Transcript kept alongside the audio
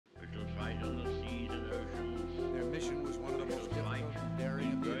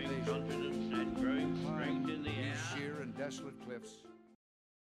desolate cliffs.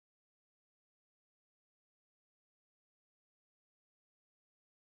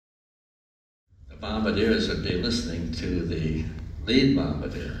 The bombardiers would be listening to the lead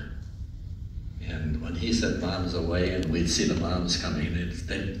bombardier. And when he said bombs away and we'd see the bombs coming,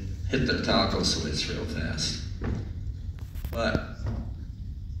 they'd hit the toggle switch real fast. But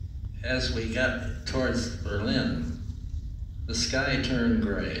as we got towards Berlin, the sky turned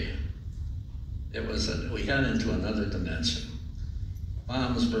gray. We got into another dimension.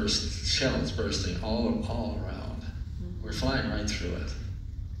 Bombs burst, shells bursting all around. We're flying right through it.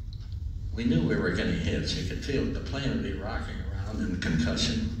 We knew we were getting hit. You could feel the plane would be rocking around in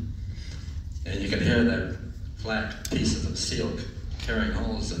concussion. And you could hear that flat pieces of steel carrying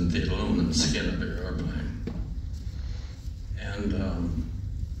holes in the aluminum skin of your airplane. And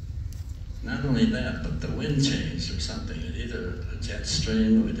not only that, but the wind changed or something. Either a jet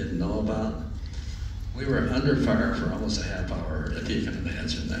stream we didn't know about. We were under fire for almost a half hour, if you can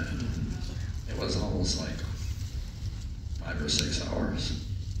imagine that. It was almost like 5 or 6 hours.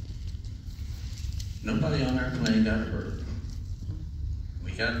 Nobody on our plane got hurt.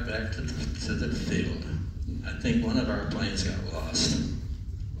 We got back to the field. I think one of our planes got lost,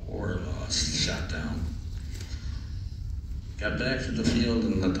 or shot down. Got back to the field,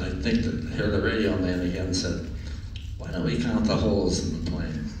 and I think that here the radio man again said, "Why don't we count the holes in the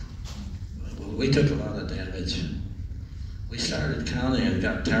plane?" Well, we took a lot of damage. We started counting and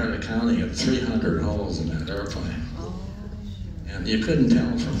got tired of counting at 300 holes in that airplane. And you couldn't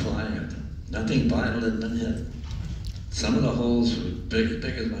tell from flying it. Nothing vital had been hit. Some of the holes were big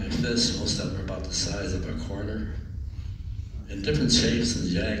as my fist. Most of them were about the size of a quarter. In different shapes and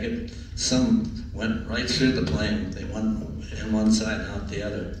jagged. Some went right through the plane. They went in one side and out the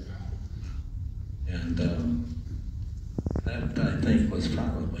other. And that, I think, was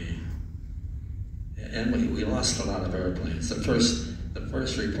probably... And we lost a lot of airplanes. The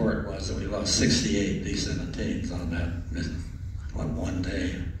first report was that we lost 68 B-17s on that one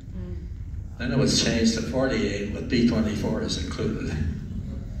day. Then it was changed to 48 with B-24s included.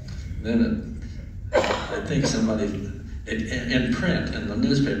 Then I think somebody, in print, in the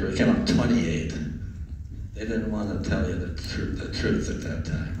newspaper, it came up 28. They didn't want to tell you the truth at that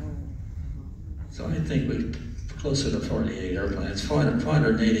time. So I think we closer to 48 airplanes,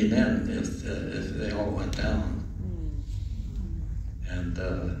 480 men if they all went down. And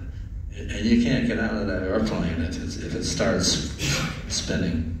you can't get out of that airplane if it starts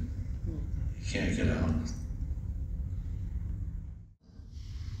spinning. You can't get out.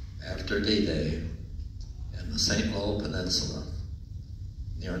 After D-Day, in the St. Lo Peninsula,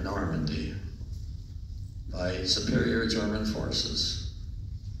 near Normandy, by superior German forces,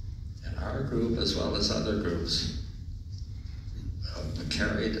 and our group, as well as other groups,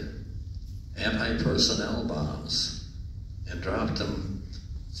 carried anti-personnel bombs and dropped them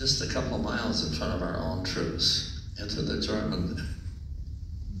just a couple of miles in front of our own troops into the German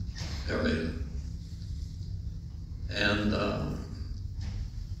area. And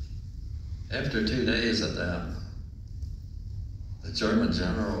after 2 days of that, the German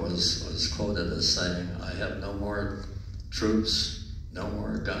general was quoted as saying, "I have no more troops, no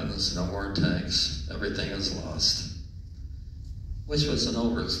more guns, no more tanks, everything is lost." Which was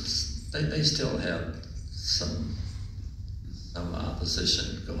they still had some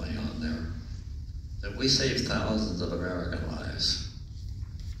opposition going on there. That we saved thousands of American lives.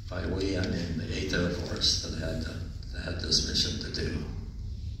 By we, I mean the 8th Air Force that had this mission to do.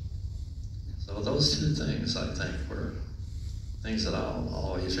 So those two things, I think, were things that I'll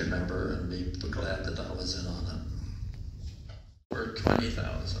always remember and be glad that I was in on it. We're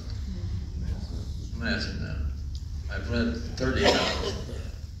 20,000. Imagine that. I've read 30,000.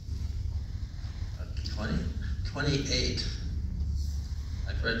 28.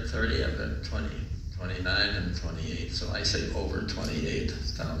 I've read 30, I've read 20, 29, and 28. So I say over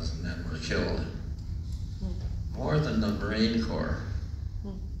 28,000 men were killed. More than the Marine Corps.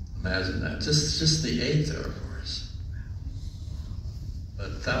 Imagine that. Just the 8th Air Force.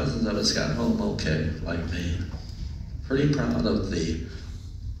 But thousands of us got home okay, like me. Pretty proud of the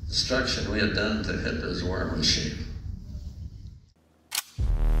destruction we had done to Hitler's war machine.